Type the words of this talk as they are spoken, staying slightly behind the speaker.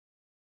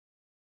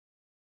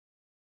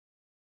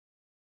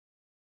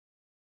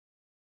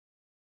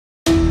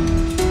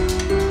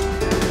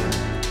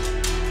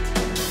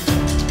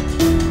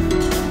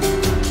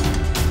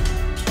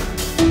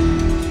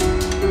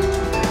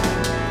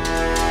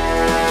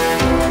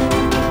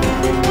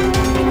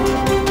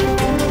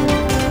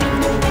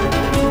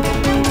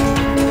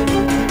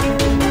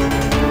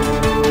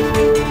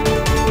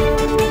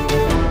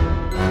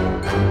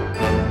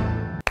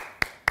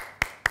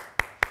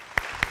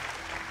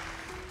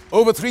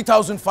Over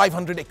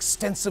 3,500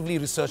 extensively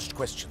researched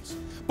questions.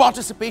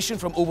 Participation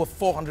from over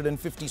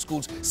 450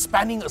 schools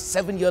spanning a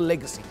 7-year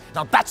legacy.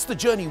 Now that's the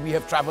journey we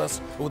have traversed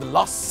over the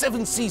last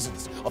 7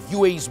 seasons of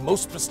UAE's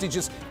most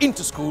prestigious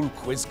inter-school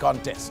quiz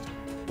contest.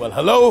 Well,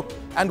 hello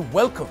and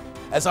welcome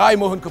as I,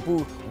 Mohan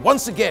Kapoor,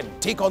 once again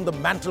take on the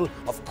mantle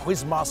of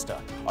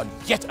Quizmaster on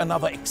yet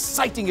another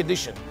exciting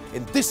edition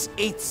in this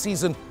 8th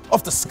season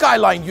of the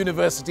Skyline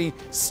University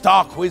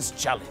Star Quiz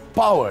Challenge,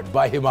 powered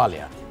by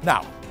Himalaya.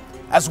 Now,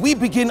 as we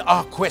begin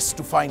our quest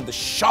to find the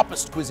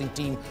sharpest quizzing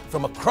team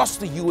from across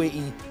the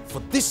UAE for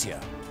this year,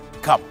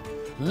 come,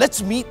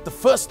 let's meet the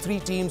first 3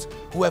 teams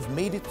who have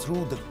made it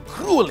through the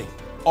grueling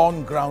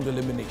on-ground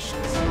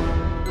eliminations.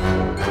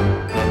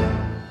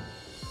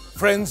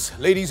 Friends,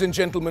 ladies and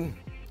gentlemen,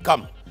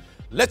 come,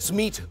 let's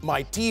meet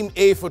my Team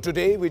A for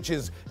today, which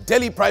is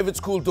Delhi Private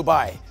School,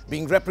 Dubai,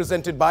 being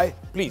represented by,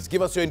 please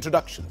give us your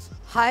introductions.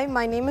 Hi,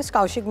 my name is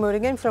Kaushik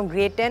Murugan from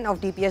Grade 10 of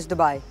DPS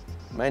Dubai.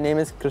 My name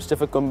is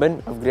Christopher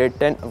Kumban of Grade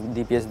 10 of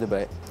DPS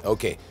Dubai.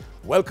 Okay,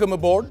 welcome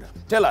aboard.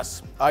 Tell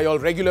us, are you all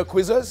regular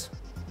quizzers?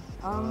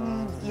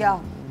 Yeah.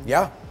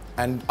 Yeah?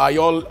 And are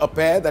you all a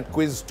pair that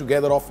quiz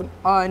together often?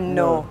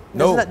 No.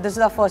 No. This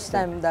is the first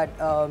time that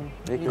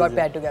we got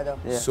paired together.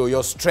 Yeah. So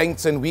your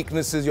strengths and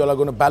weaknesses, you all are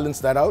going to balance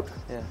that out?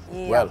 Yeah.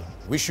 Well,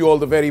 wish you all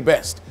the very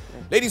best.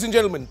 Ladies and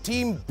gentlemen,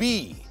 Team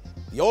B,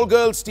 the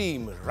all-girls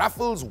team,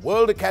 Raffles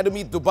World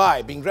Academy,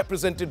 Dubai, being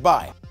represented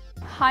by...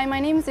 Hi, my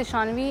name is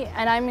Ishanvi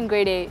and I'm in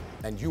grade 8.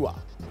 And you are.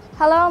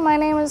 Hello, my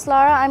name is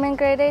Laura. I'm in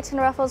grade 8 in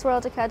Raffles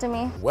World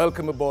Academy.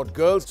 Welcome aboard,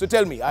 girls. So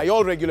tell me, are you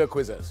all regular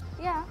quizzers?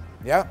 Yeah.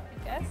 Yeah?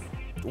 Yes.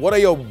 What are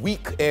your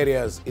weak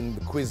areas in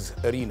the quiz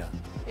arena?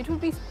 It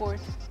would be sport.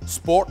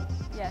 Sport?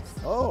 Yes.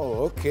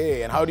 Oh,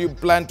 okay. And how do you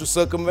plan to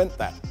circumvent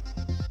that?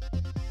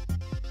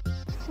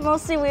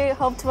 Mostly we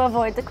hope to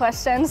avoid the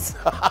questions.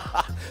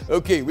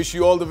 Okay, wish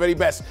you all the very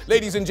best.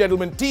 Ladies and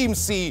gentlemen, Team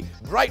C,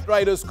 Bright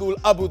Rider School,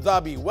 Abu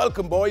Dhabi.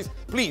 Welcome, boys.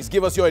 Please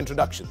give us your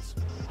introductions.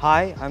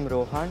 Hi, I'm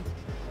Rohan.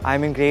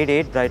 I'm in Grade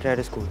 8, Bright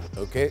Rider School.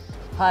 Okay.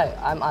 Hi,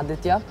 I'm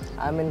Aditya.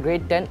 I'm in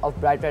grade 10 of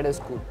Bright Rider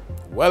School.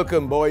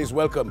 Welcome, boys,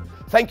 welcome.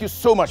 Thank you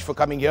so much for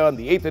coming here on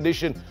the 8th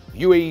edition,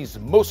 UAE's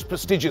most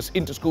prestigious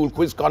inter-school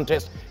quiz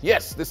contest.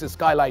 Yes, this is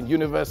Skyline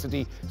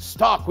University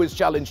Star Quiz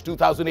Challenge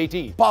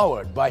 2018,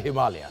 powered by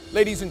Himalaya.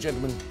 Ladies and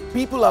gentlemen,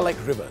 people are like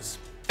rivers.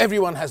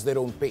 Everyone has their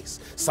own pace.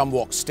 Some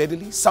walk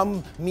steadily,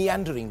 some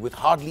meandering with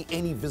hardly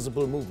any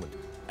visible movement,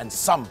 and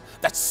some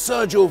that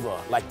surge over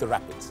like the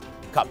rapids.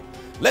 Come,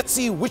 let's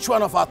see which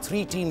one of our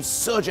 3 teams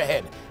surge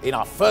ahead in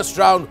our first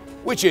round,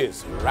 which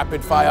is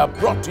Rapid Fire,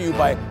 brought to you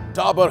by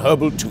Dabur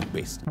Herbal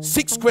Toothpaste.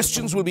 6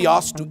 questions will be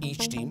asked to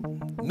each team.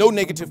 No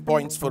negative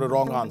points for a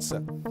wrong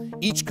answer.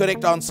 Each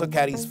correct answer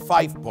carries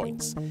 5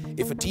 points.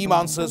 If a team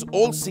answers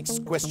all 6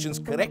 questions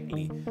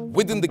correctly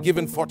within the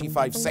given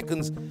 45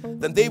 seconds,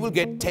 then they will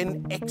get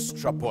 10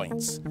 extra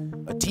points.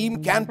 A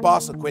team can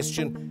pass a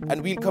question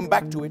and we'll come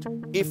back to it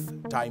if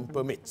time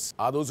permits.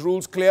 Are those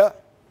rules clear?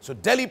 So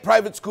Delhi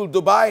Private School,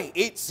 Dubai,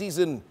 8th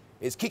season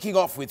is kicking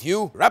off with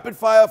you. Rapid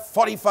fire,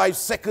 45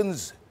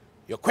 seconds.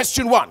 Your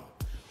question 1.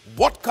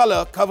 What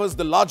color covers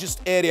the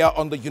largest area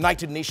on the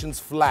United Nations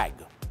flag?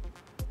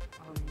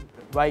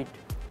 White.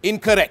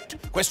 Incorrect.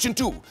 Question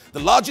 2. The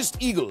largest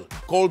eagle,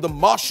 called the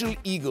Marshall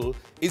Eagle,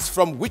 is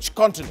from which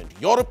continent?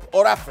 Europe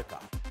or Africa?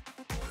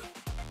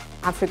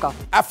 Africa.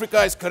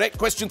 Africa is correct.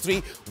 Question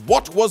 3.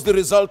 What was the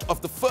result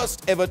of the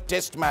first ever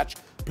test match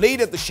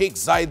played at the Sheikh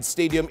Zayed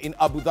Stadium in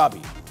Abu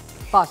Dhabi?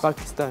 Pass.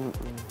 Pakistan.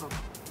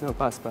 No,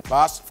 pass.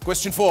 Pass.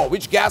 Question 4.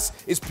 Which gas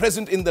is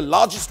present in the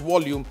largest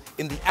volume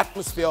in the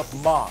atmosphere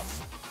of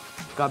Mars?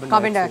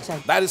 Carbon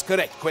dioxide. That is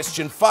correct.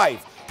 Question 5.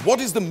 What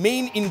is the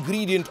main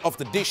ingredient of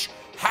the dish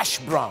hash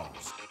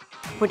browns?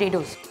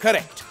 Potatoes.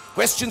 Correct.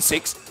 Question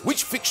 6.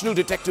 Which fictional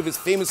detective is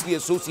famously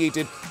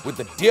associated with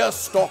the deer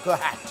stalker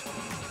hat?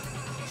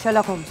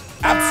 Sherlock Holmes.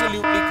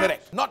 Absolutely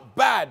correct. Not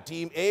bad,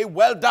 Team A.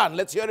 Well done.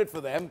 Let's hear it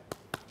for them.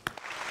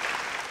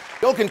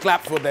 Y'all can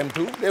clap for them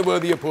too. They were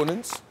the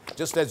opponents,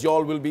 just as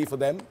y'all will be for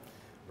them.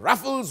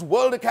 Raffles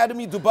World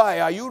Academy,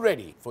 Dubai, are you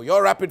ready for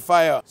your rapid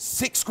fire?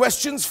 6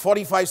 questions,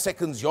 45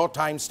 seconds. Your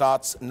time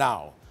starts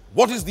now.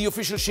 What is the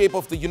official shape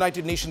of the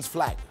United Nations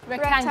flag?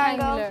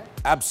 Rectangular.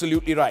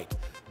 Absolutely right.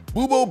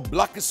 Bubo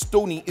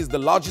blackistoni is the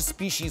largest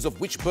species of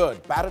which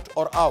bird? Parrot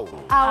or owl?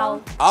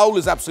 Owl. Owl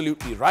is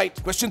absolutely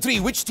right. Question 3.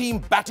 Which team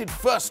batted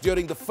first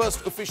during the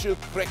first official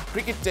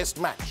cricket test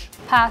match?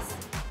 Pass.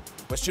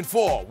 Question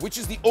 4. Which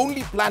is the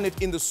only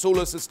planet in the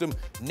solar system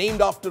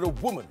named after a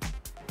woman?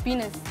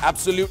 Venus.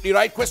 Absolutely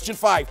right. Question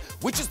 5.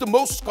 Which is the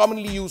most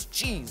commonly used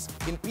cheese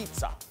in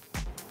pizza?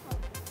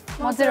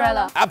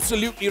 Mozzarella.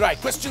 Absolutely right.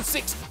 Question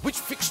 6. Which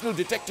fictional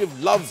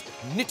detective loves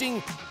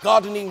knitting,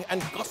 gardening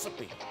and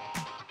gossiping?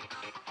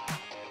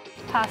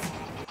 Pass.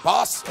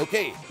 Pass.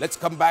 Okay, let's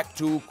come back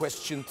to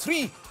question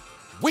 3.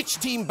 Which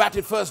team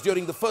batted first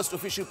during the first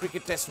official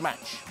cricket test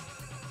match?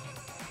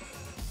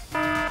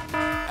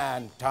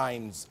 And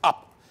time's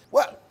up.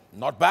 Well,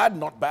 not bad,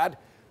 not bad.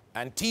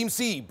 And Team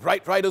C,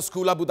 Bright Rider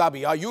School, Abu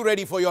Dhabi, are you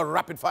ready for your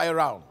rapid fire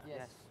round?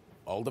 Yes.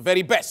 All the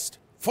very best.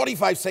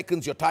 45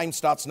 seconds, your time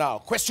starts now.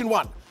 Question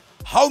 1.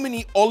 How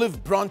many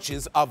olive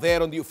branches are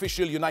there on the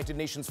official United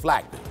Nations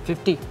flag?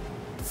 50.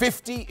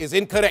 50 is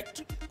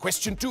incorrect.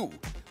 Question 2.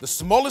 The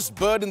smallest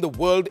bird in the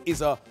world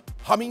is a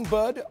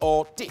hummingbird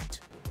or tit?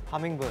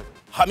 Hummingbird.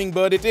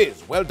 Hummingbird it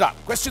is. Well done.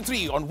 Question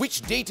 3. On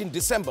which date in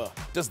December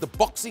does the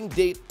Boxing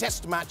Day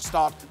Test match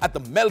start at the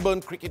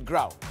Melbourne Cricket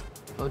Ground?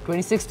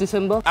 26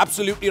 December.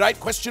 Absolutely right.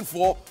 Question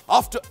 4.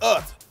 After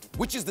Earth,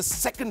 which is the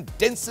second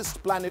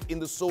densest planet in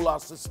the solar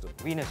system?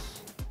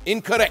 Venus.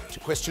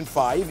 Incorrect. Question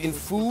 5. In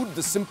food,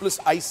 the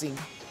simplest icing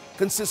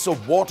consists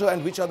of water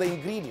and which other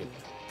ingredient?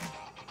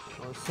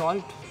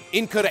 Salt.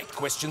 Incorrect.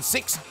 Question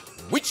 6.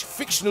 Which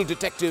fictional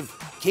detective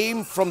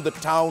came from the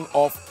town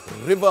of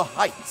River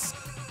Heights?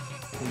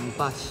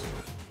 Pass.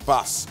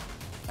 Pass.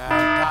 And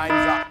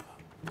time's up.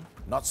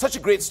 Not such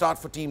a great start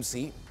for Team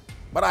C,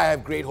 but I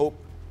have great hope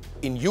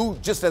in you,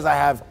 just as I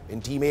have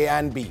in Team A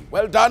and B.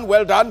 Well done,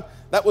 well done.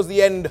 That was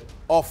the end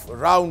of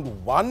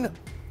round 1.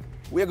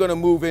 We're going to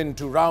move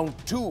into round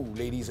 2,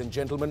 ladies and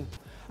gentlemen.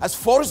 As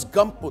Forrest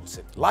Gump puts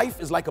it, life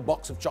is like a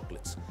box of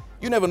chocolates.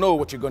 You never know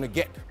what you're going to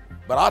get.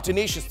 But our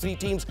tenacious 3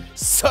 teams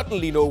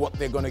certainly know what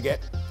they're going to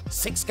get.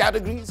 6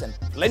 categories and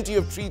plenty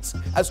of treats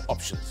as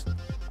options.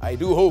 I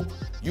do hope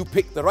you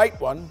pick the right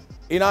one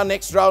in our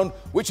next round,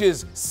 which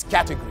is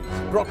Categories,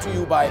 brought to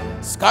you by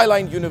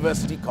Skyline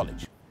University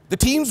College. The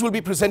teams will be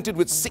presented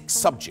with 6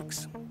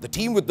 subjects. The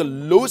team with the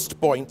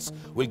lowest points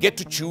will get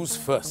to choose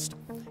first.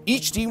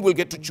 Each team will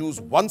get to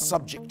choose 1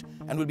 subject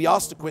and will be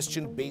asked a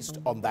question based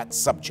on that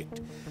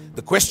subject.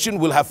 The question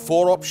will have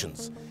 4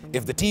 options.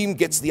 If the team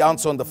gets the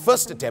answer on the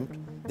first attempt,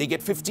 they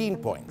get 15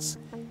 points.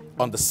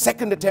 On the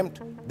second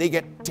attempt, they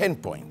get 10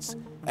 points.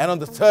 And on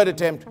the third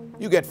attempt,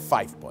 you get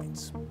 5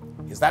 points.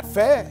 Is that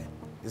fair?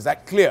 Is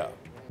that clear?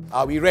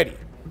 Are we ready?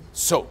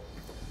 So,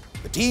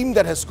 the team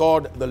that has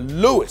scored the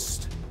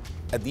lowest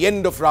at the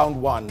end of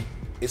round 1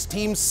 is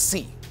Team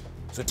C.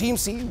 So Team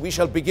C, we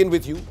shall begin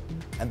with you,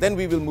 and then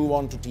we will move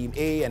on to Team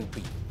A and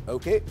B.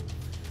 Okay?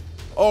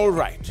 All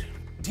right.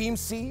 Team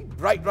C,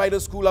 Bright Rider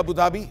School Abu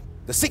Dhabi.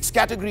 The 6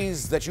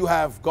 categories that you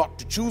have got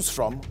to choose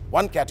from,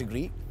 1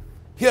 category.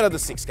 Here are the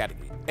 6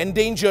 categories.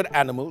 Endangered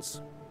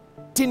animals,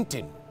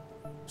 Tintin,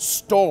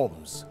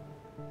 storms,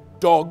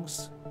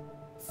 dogs,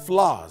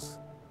 flowers,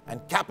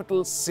 and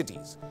capital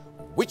cities.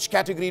 Which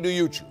category do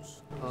you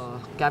choose?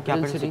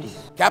 Capital cities.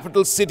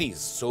 Capital cities,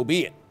 so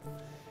be it.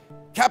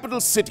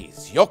 Capital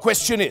cities, your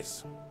question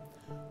is,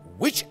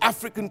 which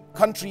African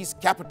country's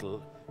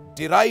capital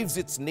derives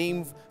its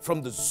name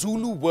from the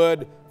Zulu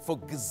word for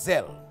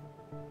gazelle?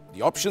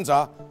 The options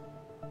are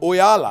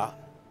Oyala,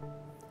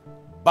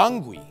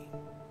 Bangui,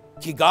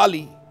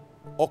 Kigali,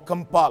 or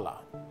Kampala.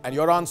 And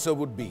your answer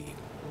would be?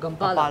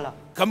 Kampala.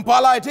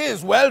 Kampala it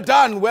is. Well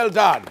done, well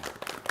done.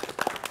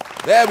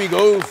 There we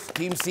go.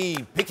 Team C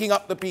picking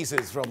up the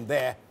pieces from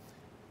there.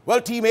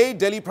 Well, Team A,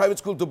 Delhi Private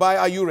School, Dubai,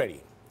 are you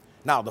ready?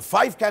 Now, the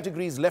 5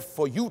 categories left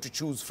for you to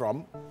choose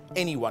from,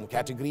 any 1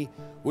 category,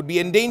 would be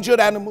endangered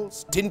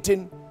animals,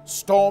 Tintin,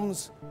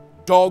 storms,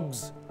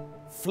 dogs,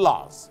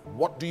 flowers.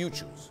 What do you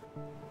choose?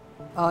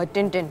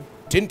 Tintin.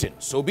 Tintin,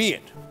 so be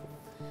it.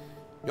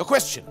 Your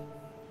question.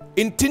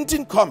 In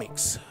Tintin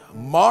comics,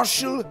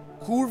 Marshal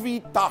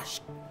Hurvi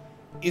Tash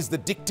is the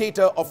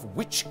dictator of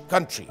which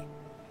country?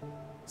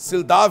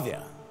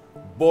 Sildavia,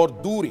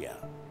 Borduria,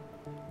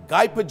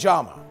 Guy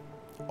Pajama,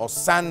 or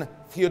San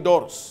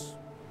Theodoros?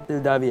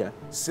 Sildavia.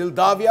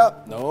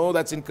 Sildavia? No,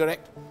 that's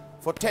incorrect.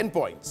 For 10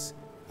 points.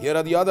 Here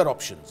are the other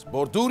options.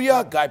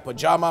 Borduria, Guy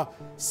Pajama,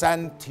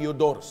 San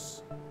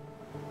Theodoros.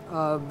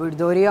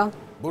 Burdoria.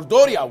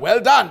 Borduria, well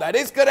done. That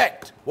is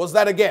correct. Was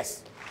that a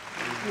guess?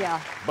 Yeah.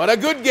 But a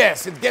good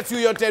guess. It gets you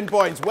your 10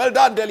 points. Well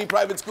done, Delhi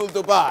Private School,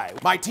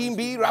 Dubai. My Team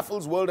B,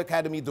 Raffles World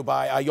Academy,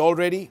 Dubai. Are you all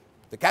ready?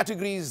 The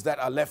categories that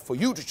are left for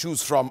you to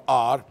choose from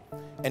are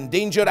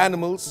endangered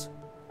animals,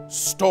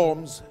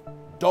 storms,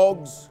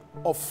 dogs,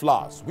 or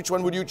flowers. Which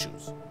one would you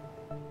choose?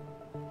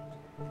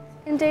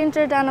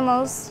 Endangered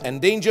animals.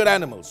 Endangered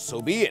animals,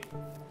 so be it.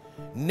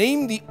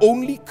 Name the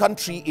only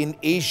country in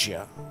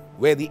Asia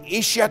where the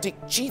Asiatic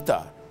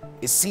cheetah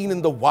is seen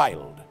in the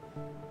wild.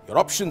 Your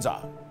options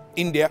are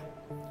India,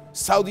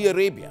 Saudi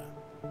Arabia,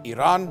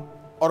 Iran,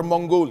 or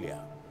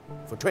Mongolia.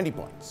 For 20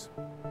 points.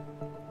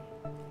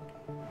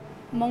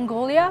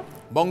 Mongolia?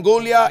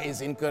 Mongolia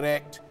is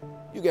incorrect.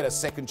 You get a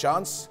second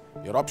chance.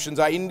 Your options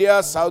are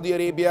India, Saudi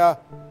Arabia,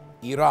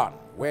 Iran.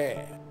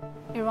 Where?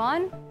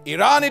 Iran?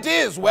 Iran it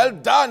is. Well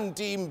done,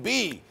 Team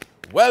B.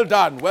 Well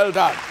done, well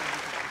done.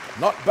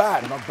 Not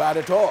bad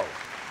at all.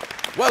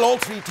 Well, all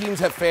 3 teams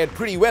have fared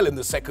pretty well in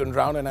the second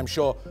round, and I'm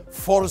sure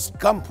Forrest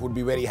Gump would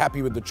be very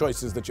happy with the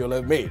choices that you'll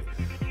have made.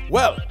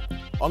 Well,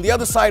 on the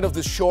other side of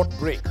this short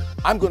break,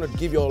 I'm going to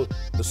give you all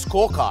the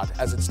scorecard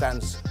as it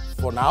stands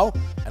for now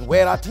and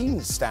where our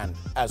teams stand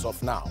as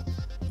of now.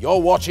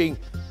 You're watching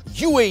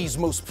UAE's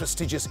most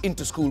prestigious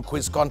inter-school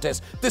quiz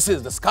contest. This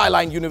is the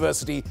Skyline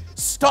University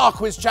Star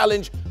Quiz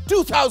Challenge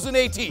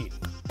 2018.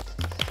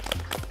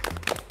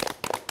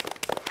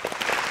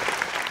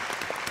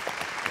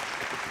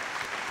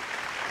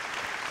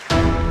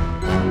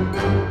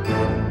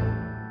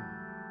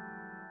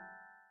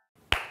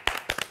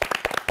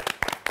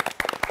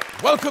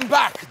 Welcome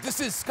back. This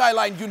is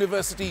Skyline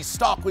University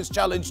Star Quiz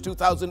Challenge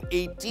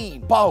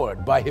 2018,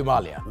 powered by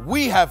Himalaya.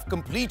 We have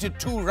completed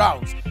 2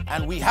 rounds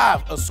and we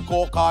have a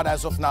scorecard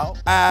as of now.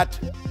 At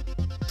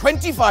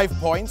 25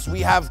 points, we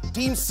have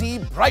Team C,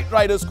 Bright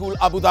Rider School,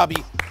 Abu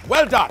Dhabi.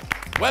 Well done,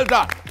 well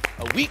done.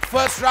 A weak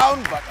first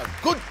round, but a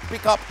good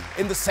pickup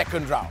in the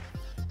second round.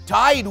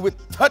 Tied with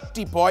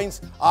 30 points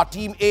are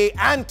Team A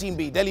and Team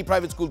B, Delhi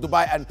Private School,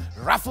 Dubai, and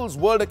Raffles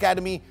World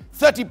Academy,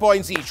 30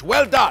 points each.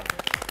 Well done.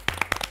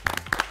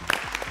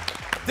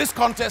 This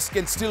contest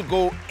can still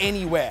go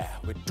anywhere,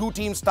 with 2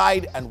 teams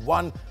tied and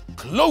 1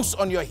 close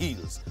on your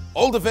heels.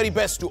 All the very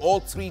best to all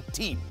 3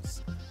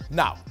 teams.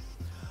 Now,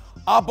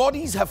 our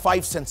bodies have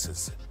 5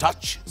 senses: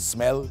 touch,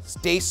 smell,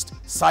 taste,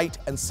 sight,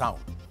 and sound.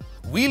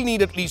 We'll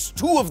need at least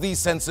 2 of these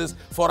senses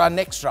for our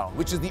next round,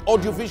 which is the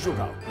audiovisual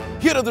round.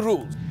 Here are the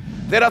rules.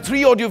 There are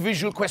 3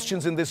 audiovisual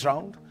questions in this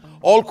round.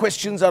 All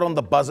questions are on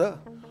the buzzer.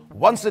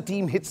 Once a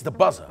team hits the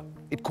buzzer,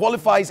 it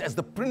qualifies as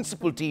the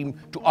principal team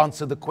to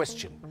answer the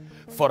question.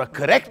 For a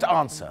correct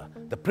answer,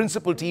 the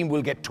principal team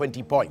will get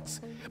 20 points.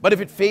 But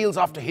if it fails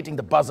after hitting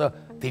the buzzer,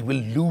 they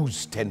will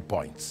lose 10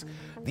 points.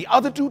 The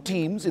other 2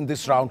 teams in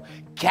this round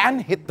can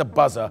hit the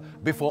buzzer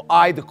before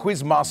I, the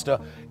quiz master,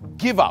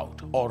 give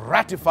out or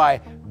ratify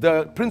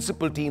the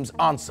principal team's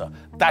answer.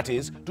 That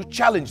is, to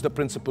challenge the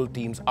principal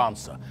team's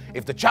answer.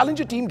 If the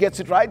challenger team gets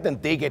it right, then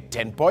they get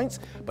 10 points.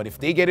 But if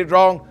they get it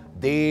wrong,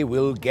 they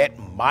will get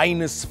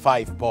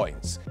 -5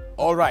 points.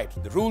 All right,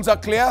 the rules are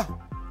clear.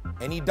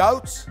 Any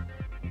doubts?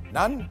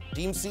 None?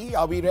 Team C,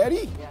 are we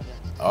ready? Yeah.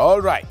 All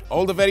right,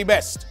 all the very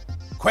best.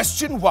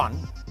 Question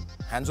 1,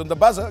 hands on the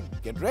buzzer,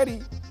 get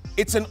ready.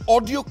 It's an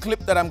audio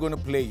clip that I'm going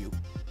to play you.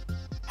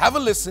 Have a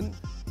listen,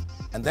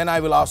 and then I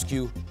will ask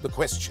you the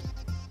question.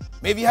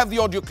 May we have the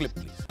audio clip,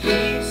 please?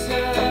 He's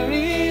a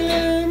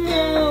real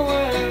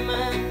nowhere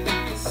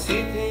man,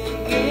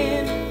 sitting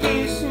in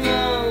his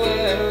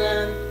nowhere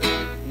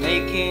land,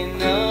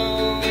 making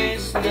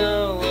always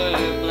nowhere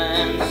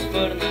plans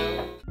for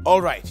now.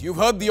 All right, you've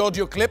heard the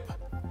audio clip.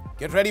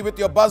 Get ready with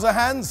your buzzer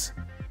hands.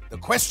 The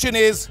question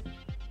is,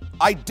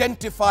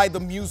 identify the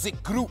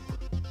music group.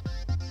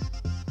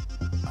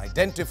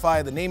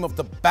 Identify the name of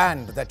the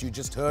band that you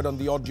just heard on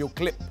the audio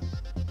clip.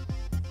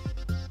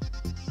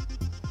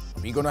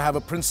 We're going to have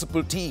a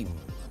principal team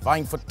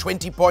vying for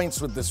 20 points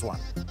with this one.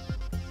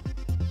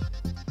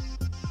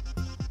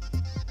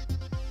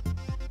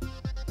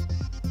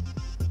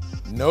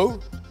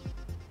 No?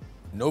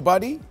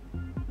 Nobody?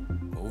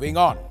 Moving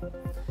on.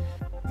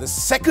 The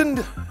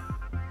second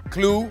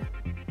clue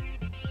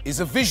is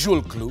a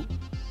visual clue.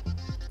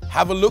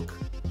 Have a look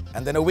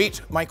and then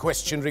await my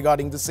question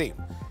regarding the same.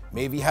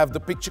 May we have the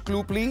picture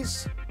clue,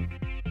 please?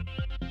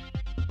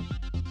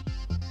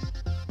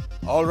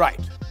 All right.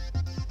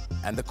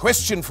 And the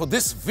question for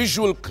this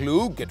visual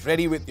clue, get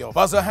ready with your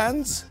buzzer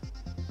hands.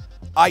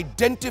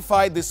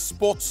 Identify this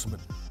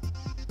sportsman.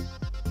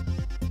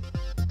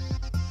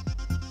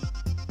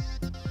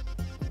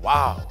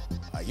 Wow.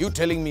 Are you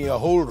telling me a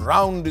whole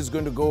round is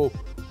going to go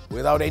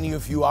without any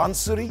of you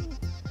answering?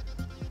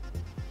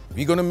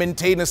 We're going to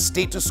maintain a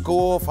status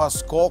quo of our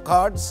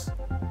scorecards.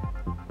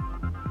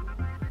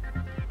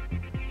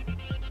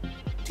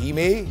 Team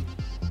A?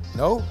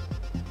 No?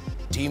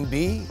 Team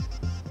B?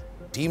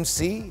 Team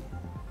C?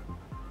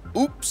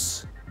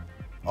 Oops.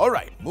 All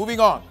right, moving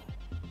on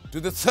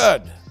to the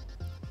third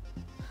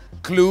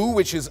clue,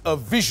 which is a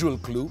visual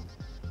clue.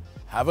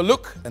 Have a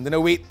look and then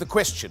await the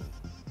question.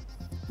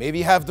 May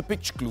we have the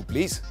picture clue,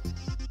 please?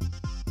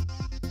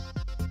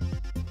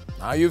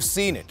 Now you've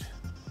seen it.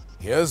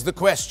 Here's the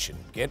question.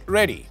 Get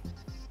ready.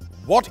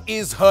 What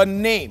is her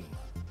name?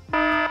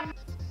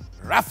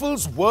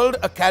 Raffles World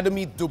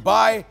Academy,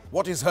 Dubai.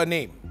 What is her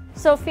name?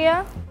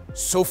 Sophia.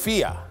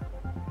 Sophia.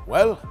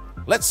 Well,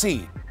 let's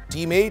see.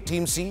 Team A,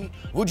 Team C,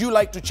 would you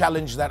like to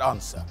challenge that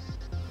answer?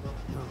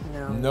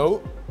 No.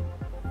 No?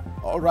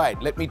 All right,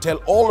 let me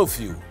tell all of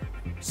you,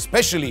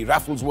 especially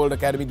Raffles World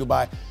Academy,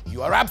 Dubai,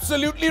 you are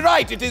absolutely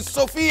right. It is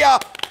Sophia.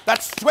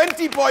 That's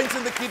 20 points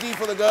in the kitty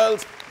for the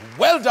girls.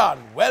 Well done,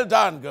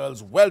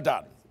 girls, well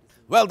done.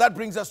 Well, that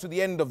brings us to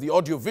the end of the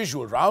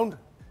audio-visual round.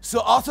 Sir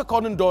Arthur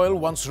Conan Doyle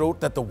once wrote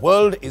that the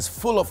world is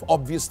full of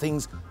obvious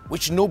things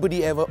which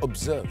nobody ever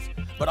observes.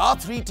 But our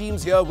 3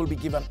 teams here will be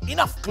given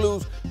enough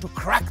clues to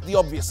crack the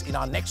obvious in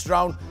our next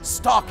round,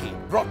 Starkey,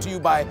 brought to you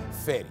by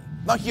Fairy.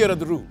 Now here are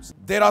the rules.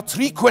 There are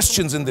 3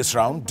 questions in this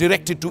round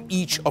directed to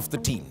each of the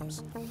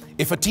teams.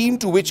 If a team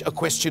to which a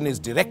question is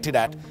directed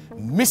at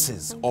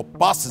misses or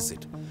passes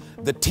it,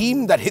 the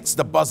team that hits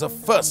the buzzer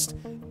first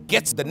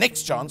gets the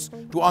next chance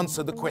to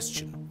answer the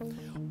question.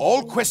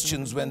 All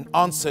questions, when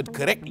answered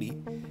correctly,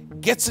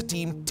 gets a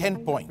team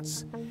 10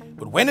 points.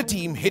 But when a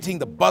team hitting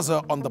the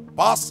buzzer on the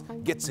pass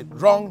gets it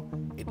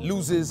wrong, it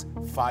loses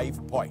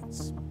 5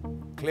 points.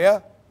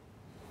 Clear?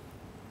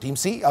 Team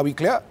C, are we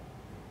clear?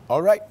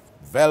 All right,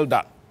 well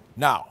done.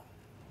 Now,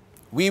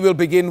 we will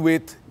begin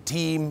with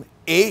Team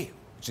A,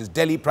 which is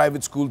Delhi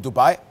Private School,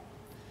 Dubai.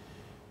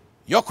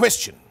 Your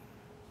question: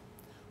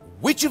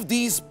 which of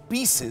these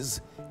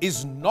pieces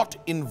is not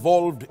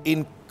involved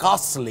in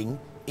castling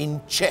in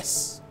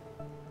chess?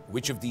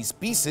 Which of these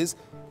pieces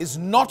is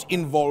not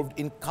involved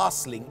in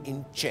castling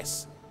in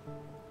chess?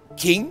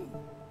 King,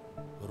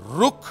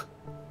 rook,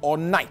 or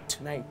knight?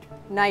 Knight.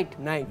 Knight.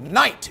 Knight.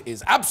 Knight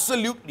is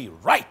absolutely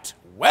right.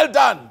 Well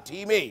done,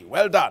 Team A.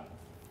 Well done.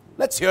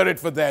 Let's hear it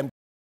for them.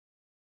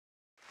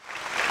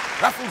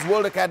 Raffles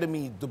World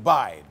Academy,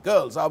 Dubai.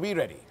 Girls, are we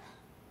ready?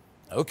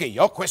 Okay,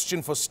 your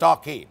question for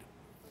Starcade.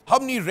 How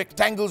many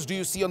rectangles do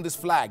you see on this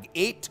flag?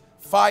 8,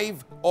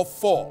 5, or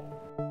 4?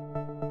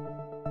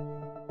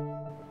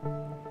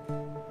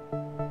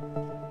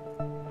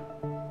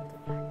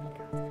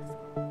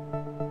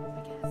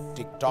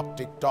 Tick tock,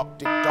 tick tock,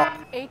 tick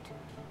tock. 8.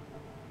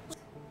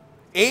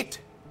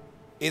 8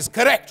 is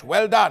correct.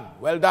 Well done.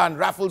 Well done.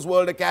 Raffles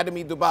World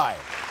Academy, Dubai.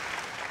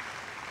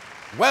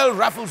 Well,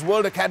 Raffles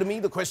World Academy,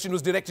 the question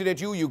was directed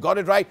at you. You got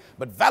it right.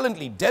 But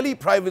valiantly, Delhi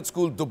Private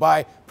School,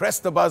 Dubai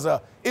pressed the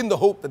buzzer in the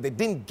hope that they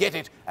didn't get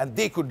it and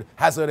they could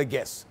hazard a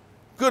guess.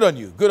 Good on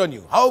you. Good on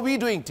you. How are we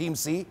doing, Team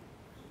C?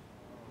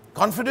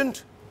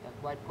 Confident? Yeah,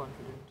 quite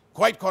confident.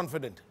 Quite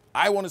confident.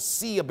 I want to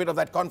see a bit of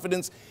that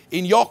confidence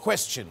in your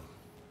question.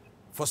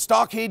 For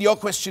Starcade, your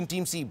question,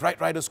 Team C,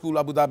 Bright Rider School,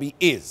 Abu Dhabi,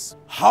 is: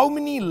 how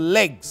many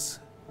legs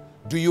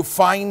do you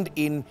find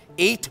in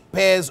 8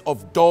 pairs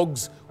of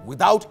dogs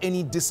without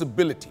any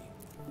disability?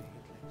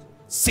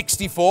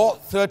 64,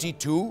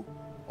 32,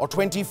 or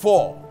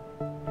 24?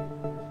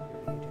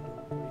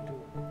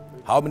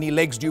 How many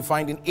legs do you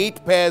find in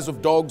 8 pairs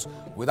of dogs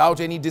without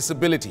any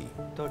disability?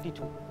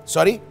 32.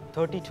 Sorry?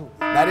 32.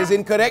 That is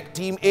incorrect.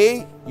 Team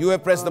A, you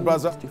have pressed the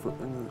buzzer.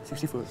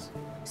 64.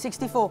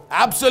 64.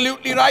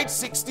 Absolutely right.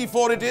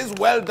 64 it is.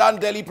 Well done,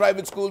 Delhi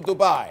Private School,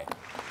 Dubai.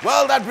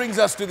 Well, that brings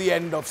us to the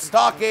end of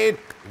Starcade.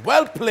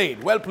 Well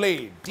played, well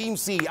played. Team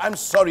C, I'm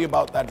sorry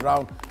about that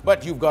round,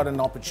 but you've got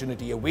an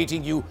opportunity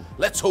awaiting you.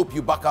 Let's hope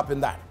you buck up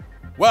in that.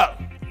 Well,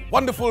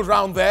 wonderful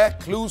round there.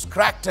 Clues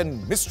cracked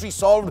and mystery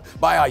solved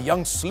by our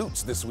young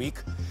sleuths this week.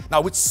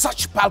 Now, with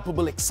such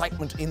palpable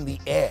excitement in the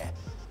air,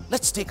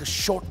 let's take a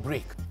short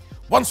break.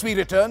 Once we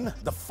return,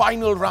 the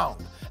final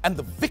round and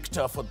the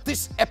victor for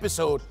this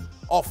episode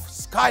of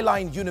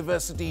Skyline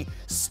University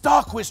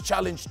Star Quiz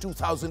Challenge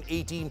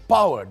 2018,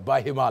 powered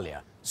by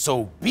Himalaya.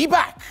 So be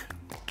back.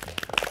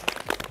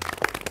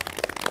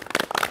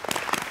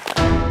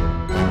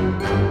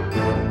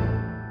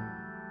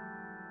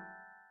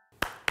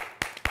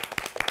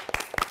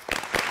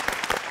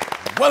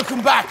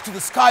 Welcome back to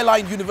the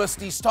Skyline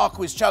University Star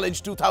Quiz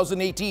Challenge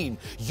 2018,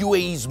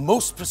 UAE's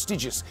most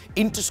prestigious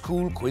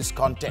inter-school quiz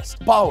contest,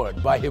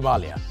 powered by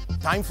Himalaya.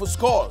 Time for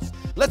scores.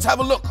 Let's have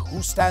a look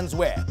who stands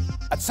where.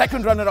 At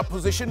second runner-up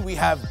position, we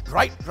have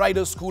Bright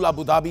Rider School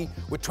Abu Dhabi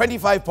with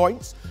 25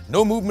 points.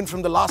 No movement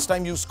from the last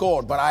time you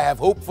scored, but I have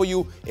hope for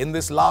you in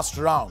this last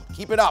round.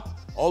 Keep it up.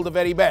 All the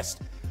very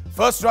best.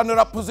 First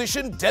runner-up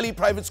position, Delhi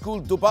Private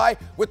School Dubai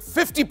with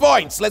 50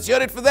 points. Let's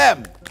hear it for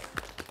them.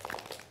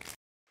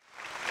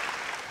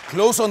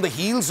 Close on the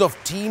heels of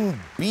Team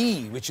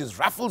B, which is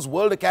Raffles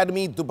World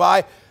Academy,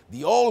 Dubai,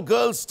 the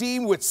all-girls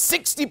team with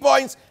 60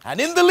 points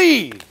and in the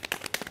lead.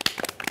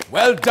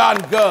 Well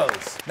done,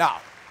 girls. Now,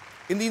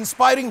 in the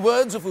inspiring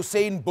words of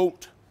Usain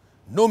Bolt,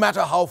 no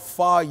matter how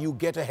far you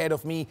get ahead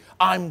of me,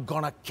 I'm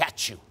gonna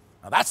catch you.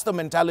 Now, that's the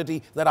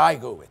mentality that I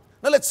go with.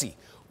 Now, let's see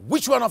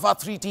which one of our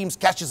 3 teams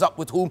catches up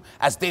with whom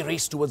as they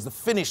race towards the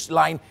finish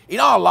line in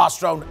our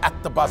last round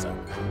at the buzzer.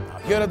 Now,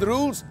 here are the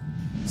rules.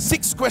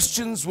 6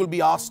 questions will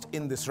be asked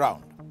in this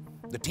round.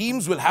 The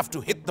teams will have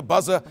to hit the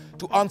buzzer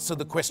to answer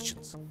the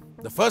questions.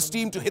 The first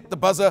team to hit the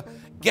buzzer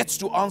gets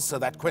to answer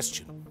that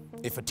question.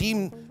 If a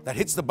team that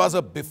hits the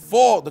buzzer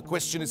before the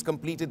question is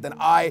completed, then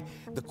I,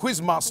 the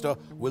quiz master,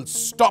 will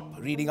stop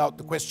reading out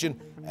the question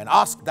and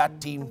ask that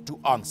team to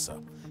answer.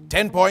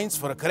 10 points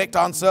for a correct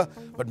answer,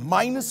 but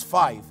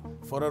 -5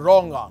 for a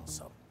wrong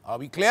answer. Are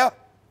we clear?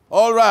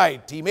 All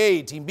right, Team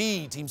A, Team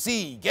B, Team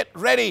C, get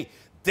ready.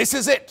 This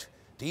is it.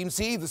 Team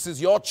C, this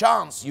is your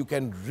chance. You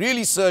can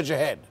really surge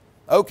ahead.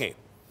 Okay.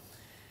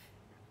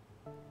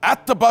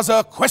 At the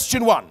buzzer,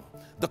 question 1.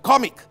 The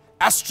comic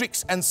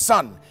Asterix and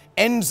Son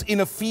ends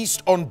in a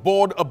feast on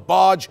board a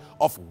barge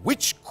of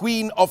which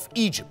queen of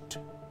Egypt?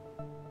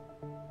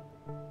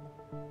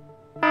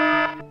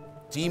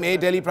 Team A,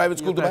 Delhi Private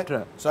School,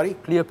 Dubai. Sorry?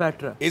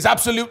 Cleopatra. Is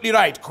absolutely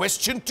right.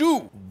 Question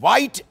 2.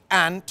 White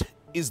ant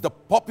is the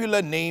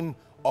popular name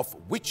of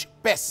which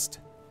pest?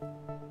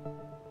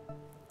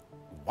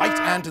 White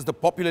ant is the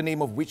popular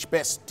name of which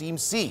pest? Team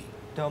C.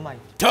 Termite.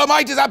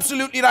 Termite is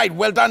absolutely right.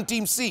 Well done,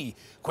 Team C.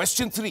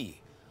 Question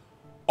 3.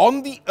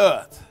 On the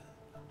Earth,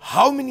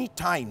 how many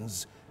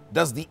times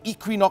does the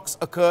equinox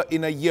occur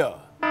in a year?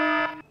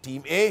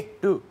 Team A.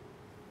 2.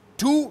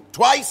 2,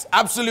 twice.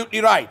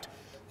 Absolutely right.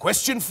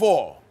 Question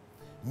 4.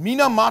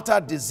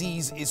 Minamata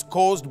disease is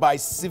caused by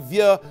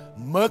severe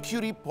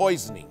mercury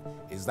poisoning.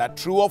 Is that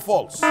true or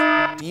false?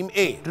 Team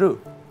A. True.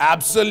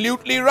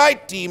 Absolutely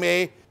right, Team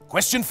A.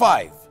 Question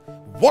 5.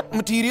 What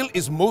material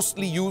is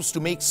mostly used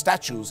to make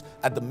statues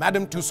at the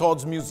Madame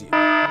Tussauds Museum?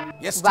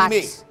 Yes, Team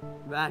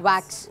A.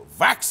 Wax.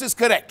 Wax is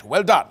correct.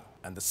 Well done.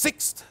 And the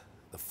 6th,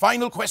 the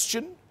final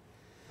question.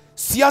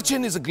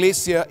 Siachen is a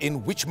glacier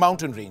in which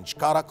mountain range?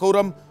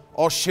 Karakoram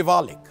or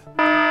Shivalik?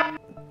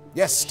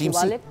 Yes, Team C.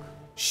 Shivalik.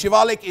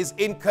 Shivalik is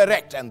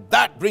incorrect, and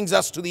that brings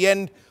us to the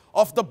end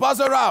of the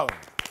buzzer round.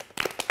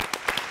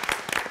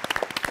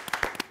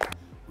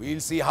 We'll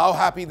see how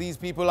happy these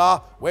people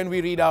are when we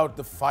read out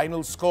the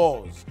final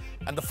scores.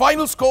 And the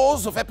final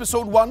scores of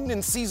episode 1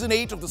 in season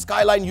 8 of the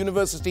Skyline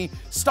University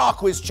Star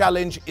Quiz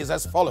Challenge is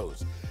as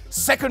follows.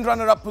 Second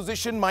runner-up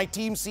position, my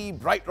Team C,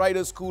 Bright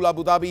Riders School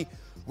Abu Dhabi,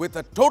 with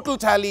a total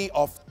tally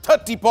of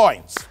 30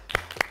 points.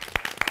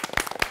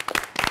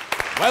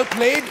 Well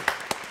played,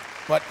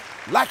 but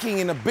lacking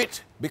in a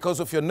bit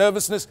because of your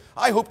nervousness.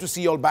 I hope to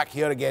see you all back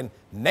here again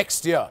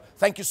next year.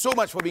 Thank you so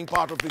much for being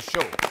part of this show.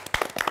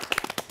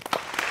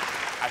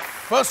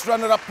 First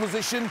runner-up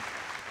position,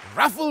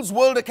 Raffles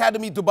World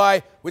Academy,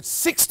 Dubai, with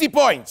 60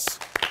 points.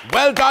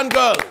 Well done,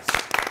 girls.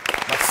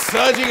 But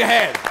surging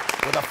ahead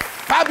with a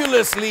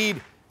fabulous lead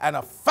and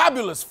a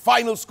fabulous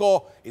final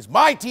score is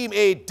my Team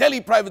A,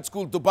 Delhi Private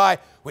School, Dubai,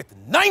 with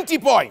 90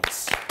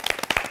 points.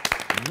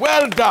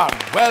 Well done,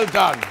 well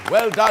done,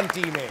 well done,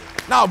 Team A.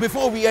 Now,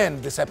 before we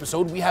end this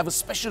episode, we have a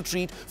special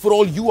treat for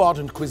all you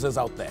ardent quizzers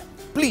out there.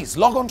 Please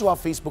log on to our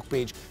Facebook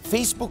page,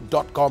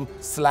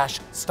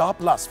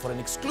 facebook.com/StarPlus, for an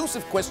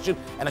exclusive question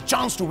and a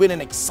chance to win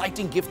an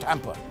exciting gift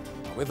hamper.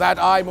 With that,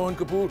 I, Mohan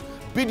Kapoor,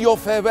 bid you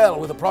farewell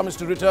with a promise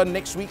to return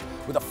next week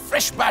with a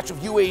fresh batch of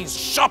UAE's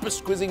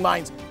sharpest quizzing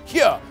minds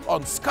here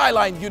on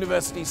Skyline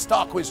University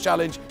Star Quiz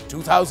Challenge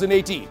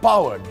 2018,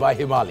 powered by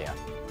Himalaya.